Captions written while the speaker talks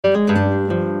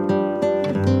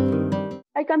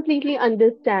I completely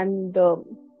understand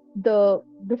the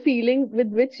feeling with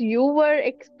which you were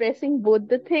expressing both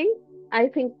the things. I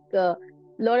think a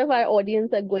lot of our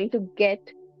audience are going to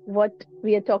get what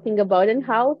we are talking about and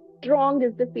how strong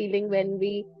is the feeling when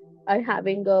we are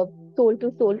having a soul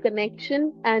to soul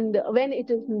connection and when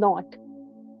it is not.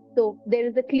 So there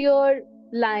is a clear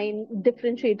line,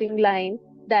 differentiating line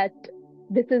that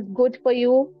this is good for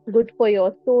you, good for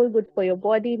your soul, good for your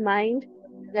body, mind,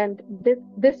 and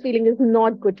this feeling is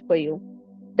not good for you.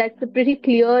 That's pretty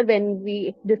clear when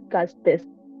we discuss this.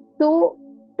 So,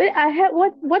 but I have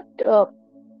what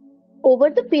over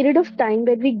the period of time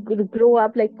when we grow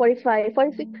up like 45,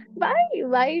 46,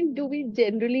 why do we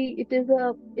generally it is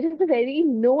a very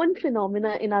known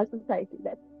phenomena in our society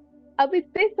that अब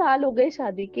इतने साल हो गए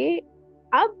शादी के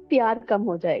अब प्यार कम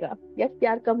हो जाएगा या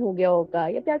प्यार कम हो गया होगा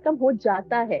या प्यार कम हो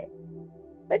जाता है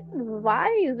but why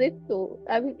is it so?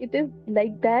 I mean, it is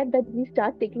like that we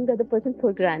start taking the other person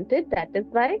for granted. That is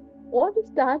why, or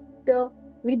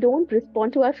we don't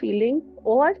respond to our feelings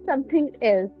or something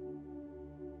else,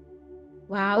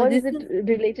 Wow, or this is it is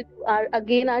related to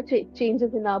our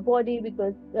changes in our body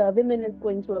because women is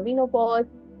going through a menopause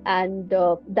and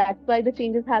that's why the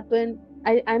changes happen.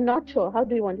 I'm not sure. How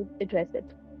do you want to address it?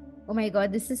 Oh my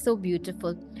God, this is so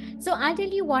beautiful. So I'll tell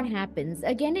you what happens.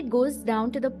 Again, it goes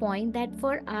down to the point that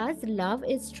for us, love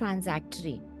is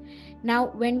transactory.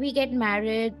 Now, when we get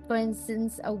married, for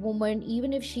instance, a woman,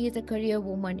 even if she is a career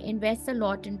woman, invests a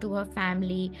lot into her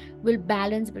family, will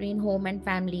balance between home and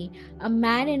family. A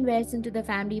man invests into the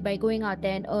family by going out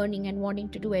there and earning and wanting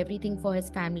to do everything for his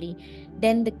family.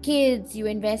 Then the kids, you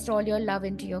invest all your love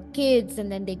into your kids,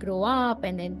 and then they grow up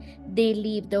and then they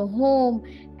leave the home.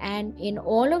 And in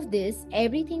all of this,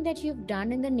 everything that you've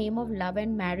done in the name of love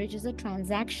and marriage is a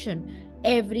transaction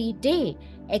every day.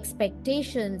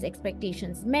 Expectations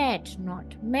met,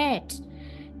 not met.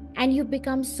 And you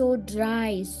become so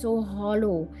dry, so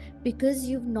hollow because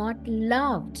you've not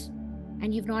loved,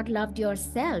 and you've not loved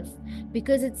yourself,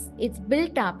 because it's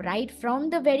built up right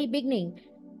from the very beginning.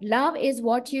 Love is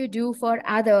what you do for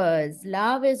others.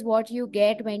 Love is what you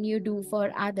get when you do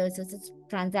for others. It's a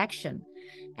transaction.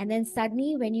 And then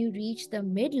suddenly, when you reach the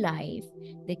midlife,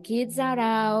 the kids are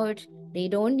out, they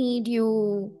don't need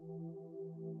you,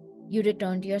 you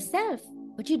return to yourself,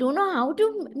 but you don't know how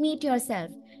to meet yourself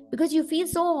because you feel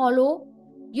so hollow.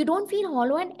 You don't feel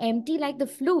hollow and empty like the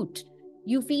flute.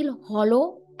 You feel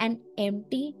hollow and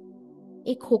empty.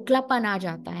 एक खोखलापन आ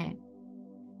जाता है.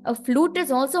 A flute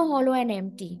is also hollow and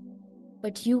empty,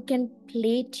 but you can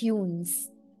play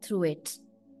tunes through it.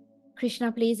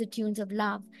 Krishna plays the tunes of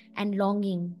love and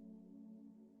longing,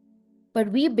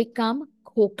 but we become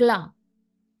खोखला,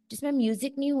 जिसमें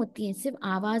music नहीं होती है, सिर्फ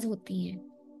आवाज होती है.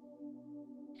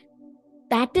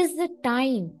 That is the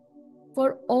time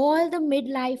for all the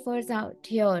midlifers out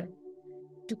here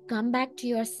to come back to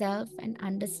yourself and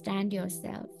understand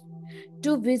yourself,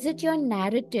 to visit your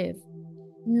narrative,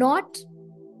 not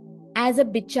as a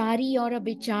bichari or a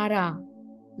bichara,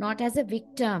 not as a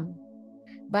victim,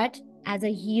 but as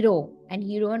a hero and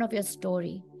heroine of your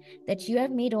story, that you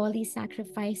have made all these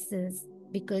sacrifices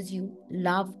because you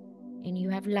love and you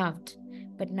have loved.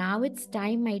 But now it's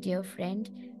time, my dear friend,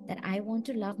 that I want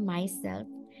to love myself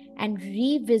and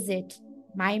revisit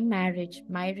my marriage,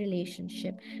 my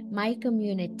relationship, my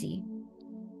community,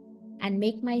 and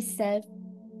make myself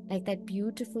like that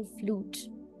beautiful flute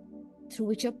through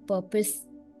which a purpose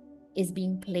is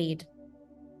being played.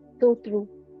 So true.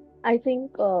 I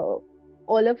think all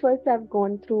of us have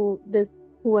gone through this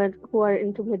who are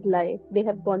into midlife. They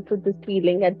have gone through this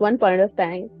feeling at one point of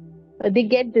time. They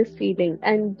get this feeling,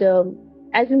 and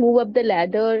as we move up the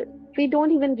ladder, we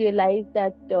don't even realize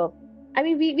that. I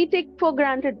mean, we take for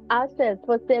granted ourselves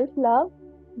for self love.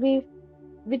 We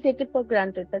we take it for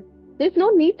granted that there's no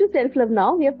need to self love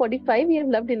now. We are 45. We have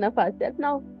loved enough ourselves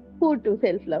now. Who to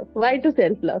self love? Why to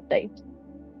self love? Right?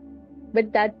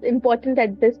 But that's important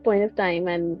at this point of time,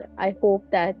 and I hope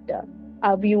that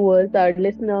our viewers, our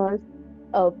listeners,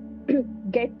 uh,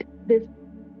 get this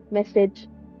message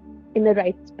in the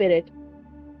right spirit.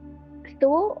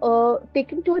 So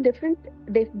taking to a different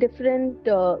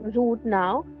route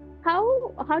now,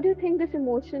 how do you think this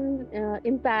emotion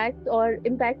impacts or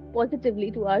impacts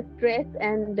positively to our stress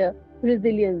and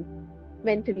resilience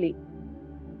mentally?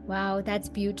 Wow, that's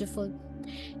beautiful.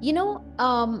 You know,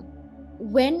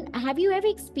 when have you ever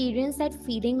experienced that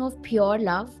feeling of pure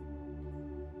love?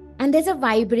 And there's a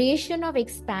vibration of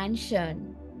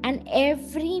expansion, and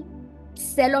every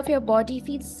cell of your body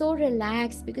feels so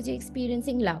relaxed because you're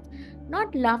experiencing love.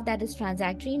 Not love that is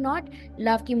transactory, not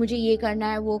love ki mujhe ye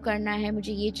karna hai, wo karna hai,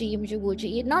 mujhe ye chahiye, mujhe wo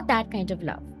chahiye, not that kind of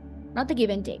love. not the give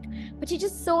and take, but you're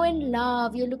just so in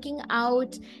love. You're looking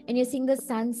out and you're seeing the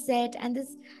sunset, and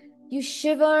this, you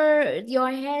shiver, your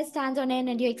hair stands on end,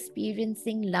 and you're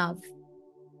experiencing love.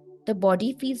 The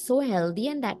body feels so healthy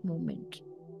in that moment.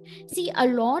 See, a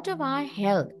lot of our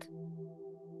health,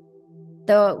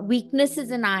 the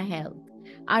weaknesses in our health,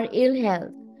 our ill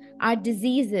health, our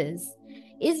diseases,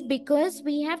 is because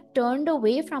we have turned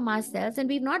away from ourselves and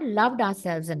we've not loved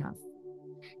ourselves enough.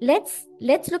 Let's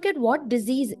look at what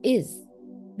disease is.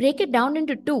 Break it down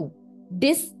into two.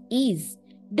 Dis-ease.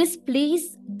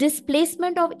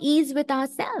 Displacement of ease with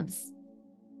ourselves.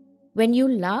 When you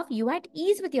love, you are at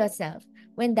ease with yourself.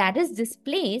 When that is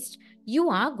displaced, you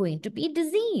are going to be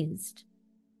diseased.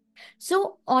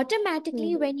 So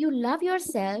automatically, Mhm. when you love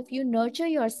yourself, you nurture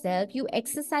yourself, you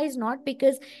exercise, not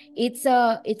because it's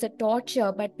a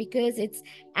torture, but because it's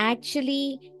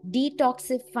actually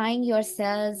detoxifying your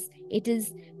cells. It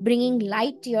is bringing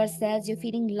light to your cells. You're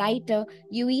feeling lighter.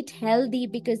 You eat healthy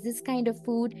because this kind of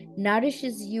food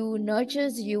nourishes you,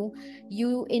 nurtures you.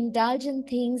 You indulge in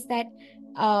things that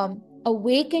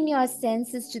awaken your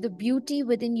senses to the beauty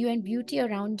within you and beauty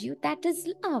around you. That is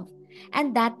love,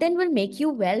 and that then will make you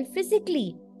well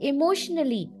physically,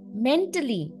 emotionally,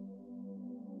 mentally.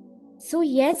 So,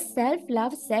 yes, self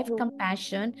love, self True.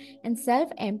 compassion, and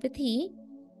self empathy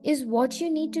is what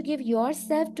you need to give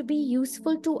yourself to be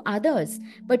useful to others.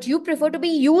 But you prefer to be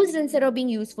used instead of being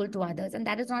useful to others, and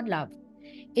that is not love.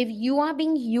 If you are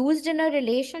being used in a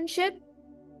relationship,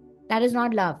 that is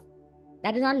not love.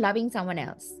 That is not loving someone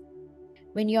else.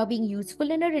 When you're being useful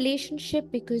in a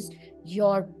relationship because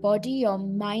your body, your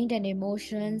mind, and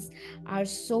emotions are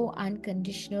so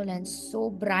unconditional and so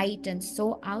bright and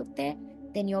so out there,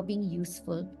 then you're being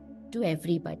useful to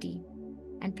everybody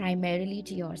and primarily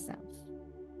to yourself.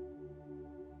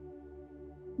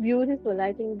 Beautiful.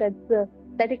 I think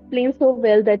that explains so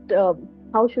well that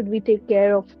how should we take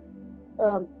care of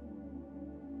um,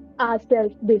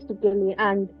 ourselves basically,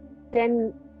 and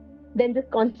then this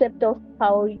concept of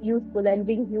how useful and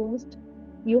being used,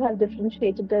 you have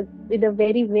differentiated it in a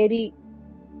very, very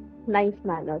nice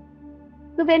manner.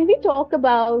 So when we talk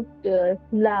about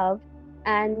love,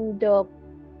 and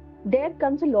there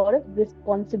comes a lot of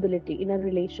responsibility in a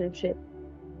relationship,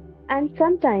 and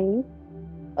sometimes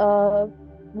uh,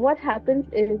 what happens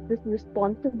is this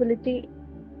responsibility,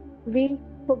 we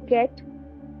forget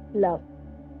love,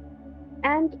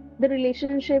 and the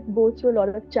relationship goes through a lot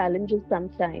of challenges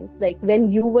sometimes, like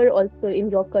when you were also in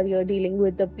your career dealing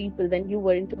with the people, when you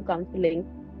were into counseling,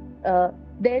 uh,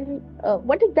 then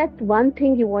what is that one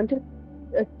thing you want to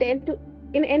tell to,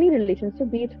 in any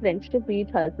relationship, be it friendship, be it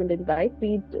husband and wife,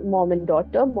 be it mom and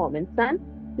daughter, mom and son,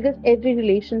 because every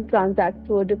relation transacts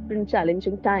through different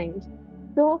challenging times.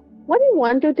 So what do you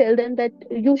want to tell them, that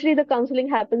usually the counseling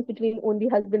happens between only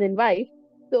husband and wife?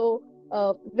 So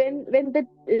when the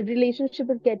relationship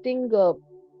is getting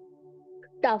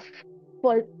tough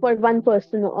for one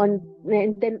person on,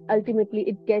 and then ultimately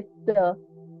it gets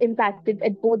impacted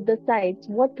at both the sides,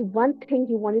 what one thing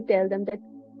you want to tell them, that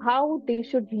how they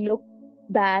should look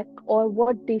back, or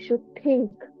what they should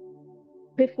think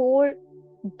before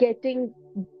getting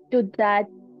to that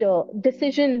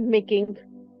decision making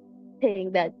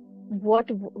thing, that what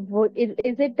is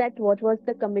it, that what was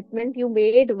the commitment you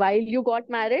made while you got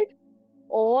married,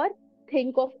 or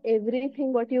think of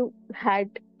everything what you had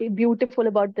beautiful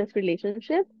about this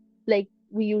relationship, like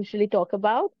we usually talk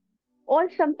about, or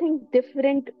something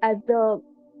different, as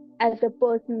a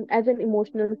person, as an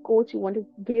emotional coach, you want to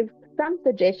give some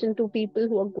suggestion to people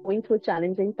who are going through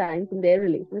challenging times in their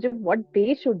relationship, what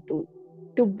they should do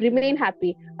to remain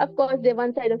happy. Of course, they're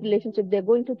one side of relationship, they're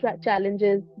going through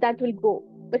challenges that will go,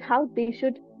 but how they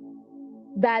should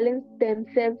balance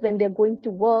themselves when they're going to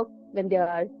work, when they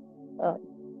are uh,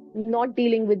 not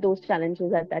dealing with those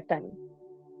challenges at that time.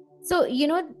 So,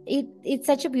 it's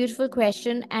such a beautiful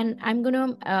question, and I'm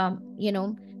gonna,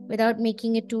 without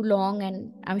making it too long,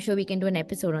 and I'm sure we can do an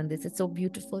episode on this. It's so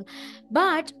beautiful,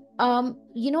 but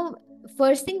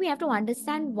first thing we have to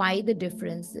understand why the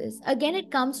difference is. Again, it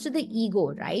comes to the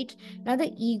ego, right? Now,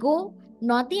 the ego,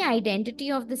 not the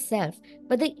identity of the self,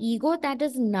 but the ego that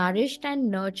is nourished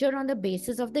and nurtured on the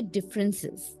basis of the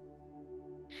differences.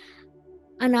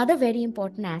 Another very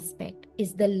important aspect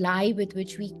is the lie with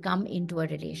which we come into a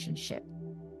relationship.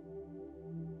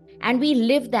 And we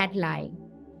live that lie.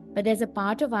 But there's a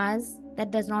part of us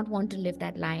that does not want to live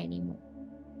that lie anymore.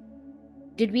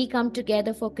 Did we come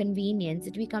together for convenience?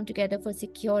 Did we come together for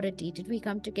security? Did we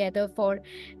come together for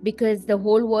because the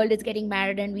whole world is getting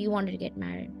married and we wanted to get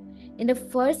married? In the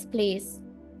first place,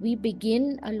 we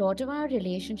begin a lot of our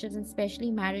relationships, and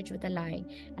especially marriage, with a lie.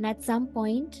 And at some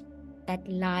point, that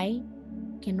lie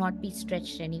cannot be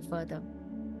stretched any further.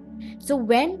 So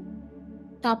when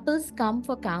couples come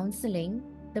for counseling,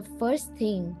 the first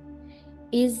thing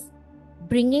is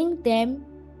bringing them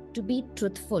to be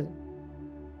truthful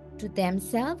to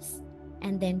themselves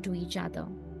and then to each other,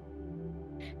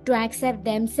 to accept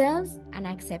themselves and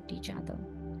accept each other,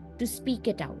 to speak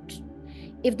it out.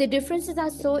 If the differences are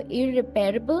so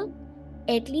irreparable,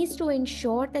 at least to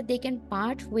ensure that they can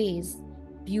part ways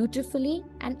beautifully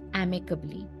and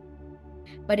amicably.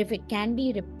 But if it can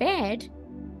be repaired,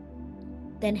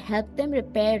 then help them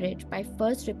repair it by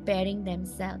first repairing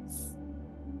themselves.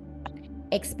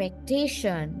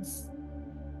 Expectations,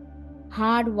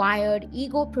 hardwired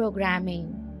ego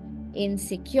programming,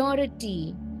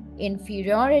 insecurity,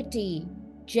 inferiority,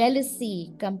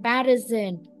 jealousy,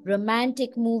 comparison,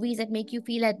 romantic movies that make you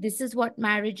feel like this is what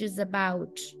marriage is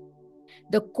about.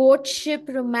 The courtship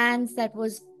romance that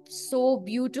was so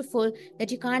beautiful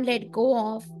that you can't let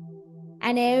go of.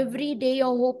 And every day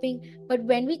you're hoping, but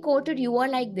when we courted, you were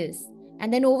like this.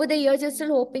 And then over the years, you're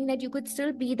still hoping that you could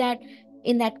still be that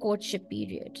in that courtship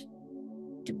period.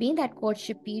 To be in that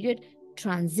courtship period,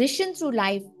 transition through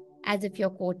life as if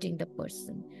you're courting the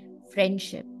person.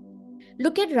 Friendship.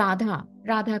 Look at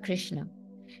Radha Krishna.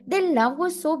 Their love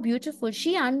was so beautiful.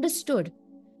 She understood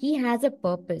he has a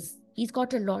purpose. He's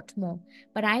got a lot more,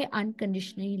 but I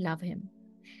unconditionally love him.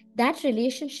 That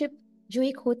relationship, जो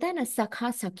एक होता है ना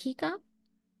सखा सखी का,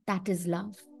 that is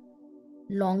love.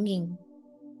 Longing,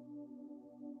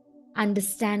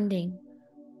 understanding.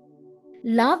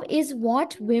 Love is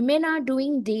what women are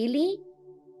doing daily,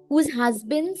 whose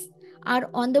husbands are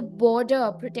on the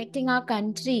border protecting our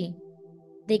country.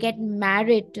 They get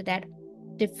married to that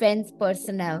defense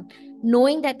personnel,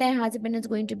 knowing that their husband is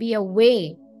going to be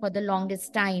away for the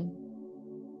longest time,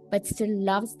 but still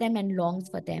loves them and longs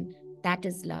for them. That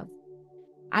is love.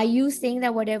 Are you saying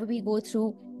that whatever we go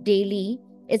through daily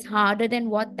is harder than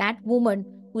what that woman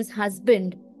whose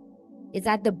husband is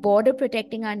at the border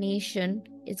protecting our nation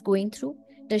is going through?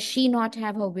 Does she not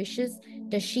have her wishes?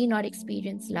 Does she not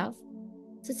experience love?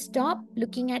 So stop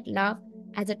looking at love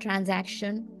as a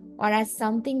transaction or as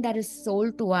something that is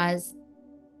sold to us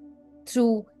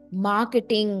through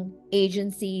marketing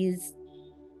agencies.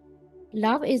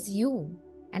 Love is you,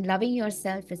 and loving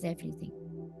yourself is everything.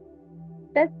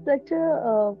 That's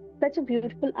such a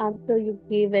beautiful answer you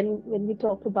gave when we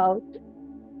talk about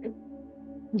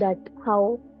that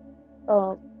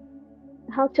uh,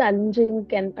 how challenging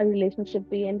can a relationship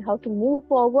be and how to move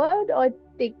forward or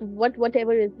take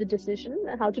whatever is the decision,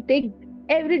 and how to take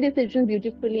every decision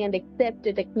beautifully and accept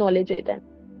it, acknowledge it, and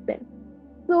then.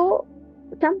 So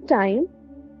sometimes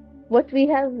what we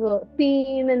have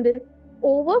seen in this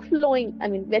overflowing, I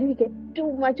mean, when we get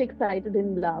too much excited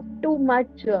in love, too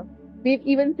much, we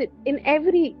even sit in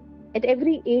at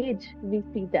every age, we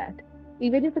see that.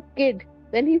 Even if a kid,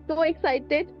 when he's so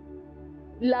excited,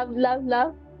 love,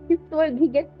 he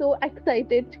gets so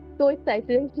excited,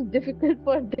 it's difficult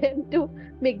for them to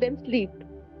make them sleep.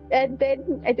 And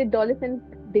then at adolescent,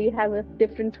 they have a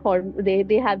different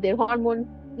they have their hormones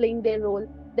playing their role.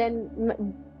 Then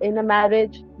in a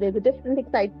marriage, there's a different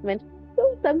excitement.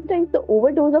 So sometimes the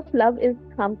overdose of love is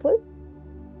harmful.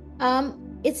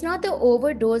 It's not the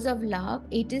overdose of love,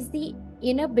 it is the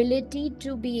inability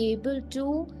to be able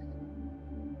to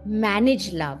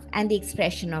manage love and the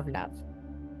expression of love.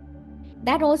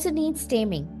 That also needs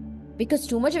taming because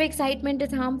too much of excitement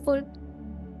is harmful,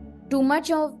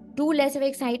 too less of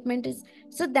excitement is.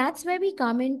 So that's where we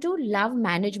come into love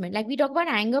management. Like we talk about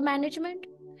anger management,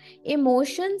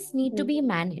 emotions need to Mm, be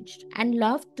managed, and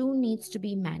love too needs to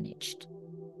be managed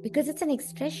because it's an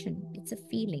expression, it's a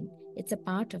feeling, it's a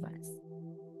part of us.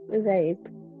 right.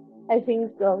 I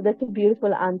think that's a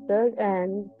beautiful answer.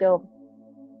 And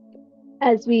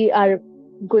as we are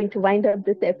going to wind up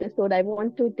this episode, I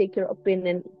want to take your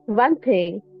opinion. One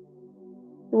thing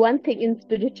in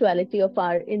spirituality of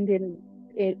our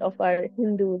of our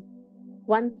Hindus,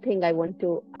 one thing I want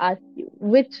to ask you,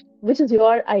 which is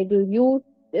your idol?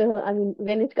 I mean,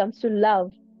 when it comes to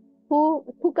love,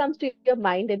 who comes to your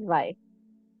mind and why?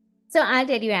 So I'll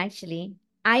tell you actually,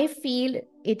 I feel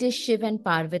it is Shiv and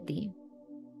Parvati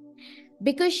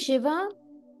because Shiva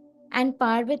and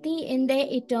Parvati in their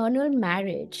eternal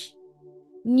marriage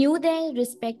knew their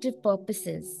respective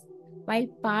purposes. While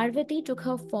Parvati took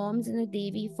her forms in the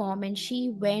Devi form and she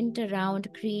went around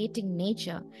creating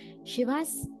nature, Shiva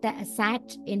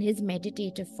sat in his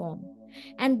meditative form.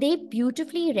 And they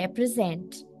beautifully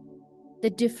represent the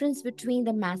difference between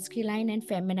the masculine and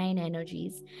feminine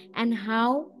energies and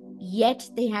how yet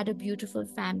they had a beautiful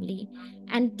family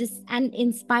and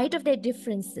in spite of their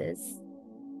differences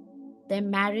their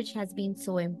marriage has been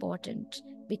so important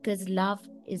because love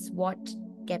is what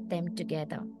kept them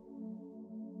together.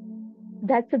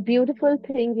 That's a beautiful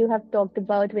thing you have talked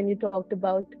about when you talked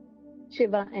about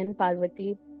Shiva and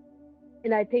Parvati.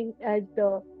 And I think as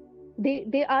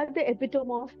they are the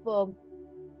epitome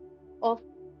of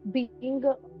being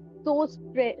so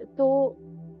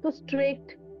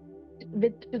strict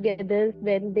with together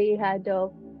when they had a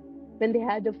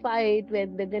fight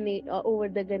when over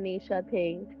the Ganesha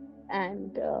thing,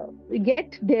 and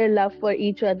get their love for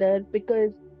each other,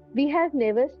 because we have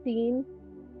never seen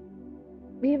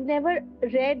we have never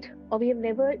read, or we have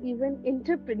never even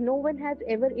no one has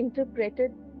ever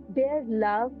interpreted their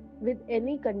love with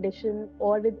any condition,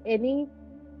 or with any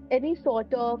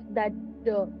sort of that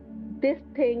uh, this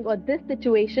thing or this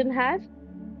situation has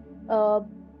uh,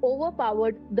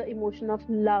 overpowered the emotion of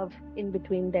love in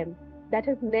between them. That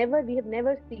has never we have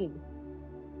never seen.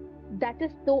 That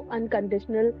is so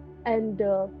unconditional, and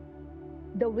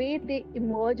the way they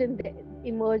emerge and they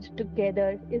emerge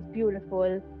together is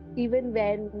beautiful. Even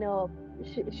when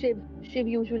Shiv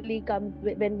usually comes,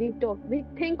 when we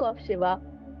think of Shiva,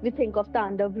 we think of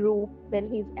Tandav Roop when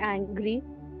he's angry.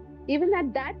 Even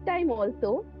at that time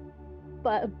also,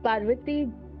 Parvati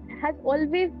has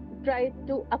always tried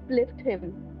to uplift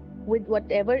him with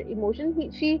whatever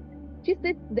emotion she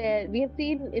sits there. We have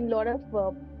seen in lot of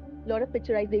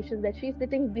picturizations that she's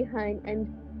sitting behind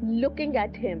and looking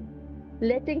at him,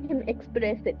 letting him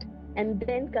express it, and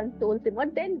then consoles him, or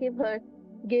then give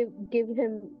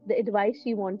him the advice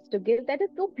she wants to give. That is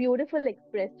so beautiful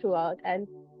expressed throughout, and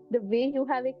the way you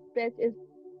have expressed is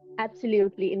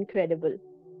absolutely incredible.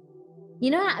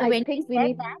 I When you think we said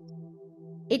need. that,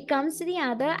 it comes to the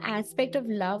other aspect of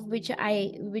love, which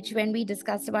when we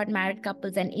discussed about married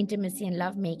couples and intimacy and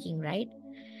love making, right?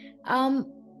 Um,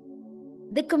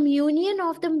 the communion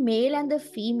of the male and the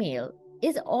female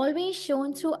is always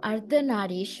shown through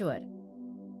Ardhanarishwar,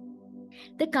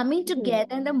 the coming Hmm, together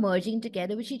and the merging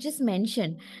together, which you just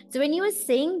mentioned. So when you were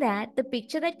saying that, the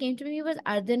picture that came to me was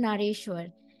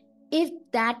Ardhanarishwar. If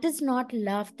that is not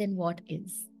love, then what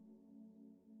is?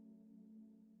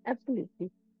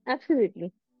 absolutely,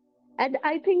 absolutely. And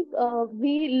I think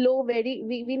we know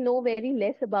very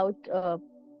less about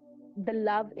the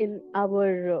love in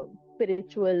our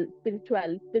spiritual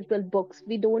books.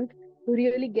 We don't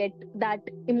really get that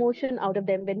emotion out of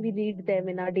them when we read them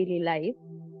in our daily life.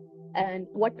 And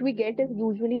what we get is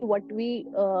usually what we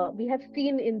have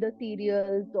seen in the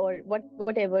serials, or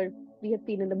whatever we have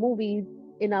seen in the movies,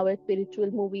 in our spiritual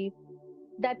movies.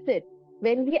 That's it.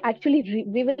 When we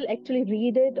will actually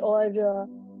read it, or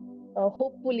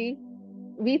hopefully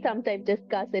we sometimes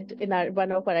discuss it in our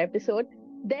one of our episode,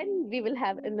 then we will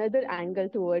have another angle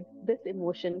towards this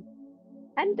emotion.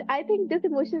 And I think this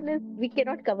emotion is we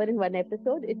cannot cover in one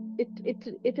episode.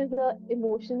 It is a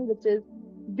emotion which is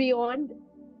beyond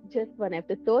just one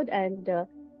episode. And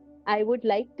I would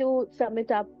like to sum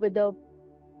it up with a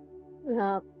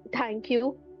uh, thank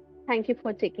you. Thank you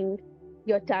for taking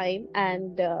your time.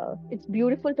 And it's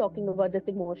beautiful talking about this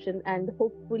emotion. And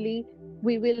hopefully,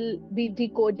 we will be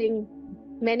decoding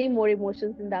many more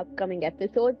emotions in the upcoming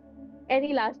episodes.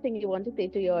 Any last thing you want to say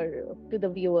to the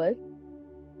viewers?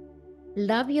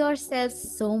 Love yourself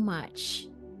so much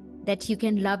that you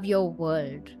can love your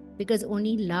world, because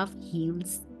only love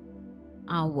heals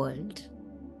our world.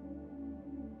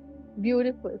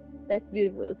 Beautiful. That's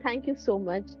beautiful. Thank you so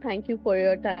much. Thank you for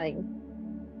your time.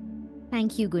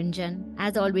 Thank you, Gunjan.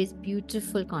 As always,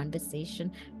 beautiful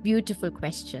conversation, beautiful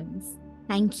questions.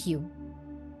 Thank you.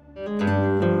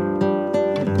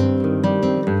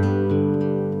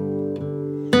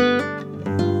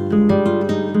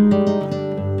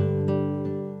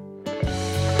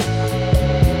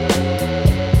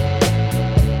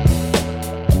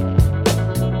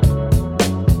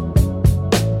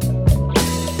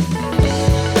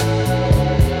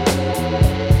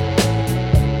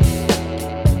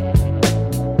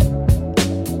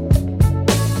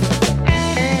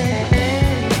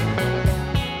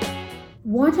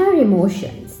 What are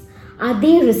emotions? Are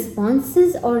they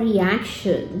responses or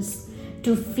reactions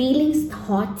to feelings,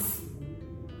 thoughts?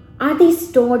 Are they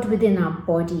stored within our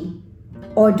body,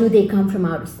 or do they come from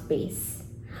outer space?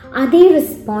 Are they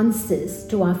responses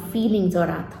to our feelings or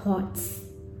our thoughts?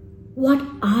 What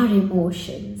are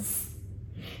emotions?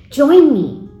 Join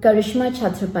me, Karishma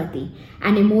Chhatrapati,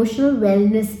 an emotional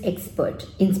wellness expert,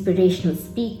 inspirational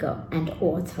speaker, and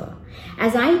author,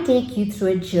 as I take you through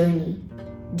a journey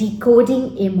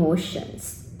decoding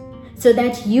emotions so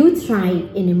that you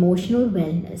thrive in emotional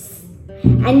wellness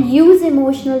and use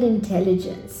emotional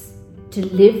intelligence to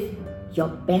live your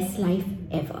best life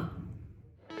ever.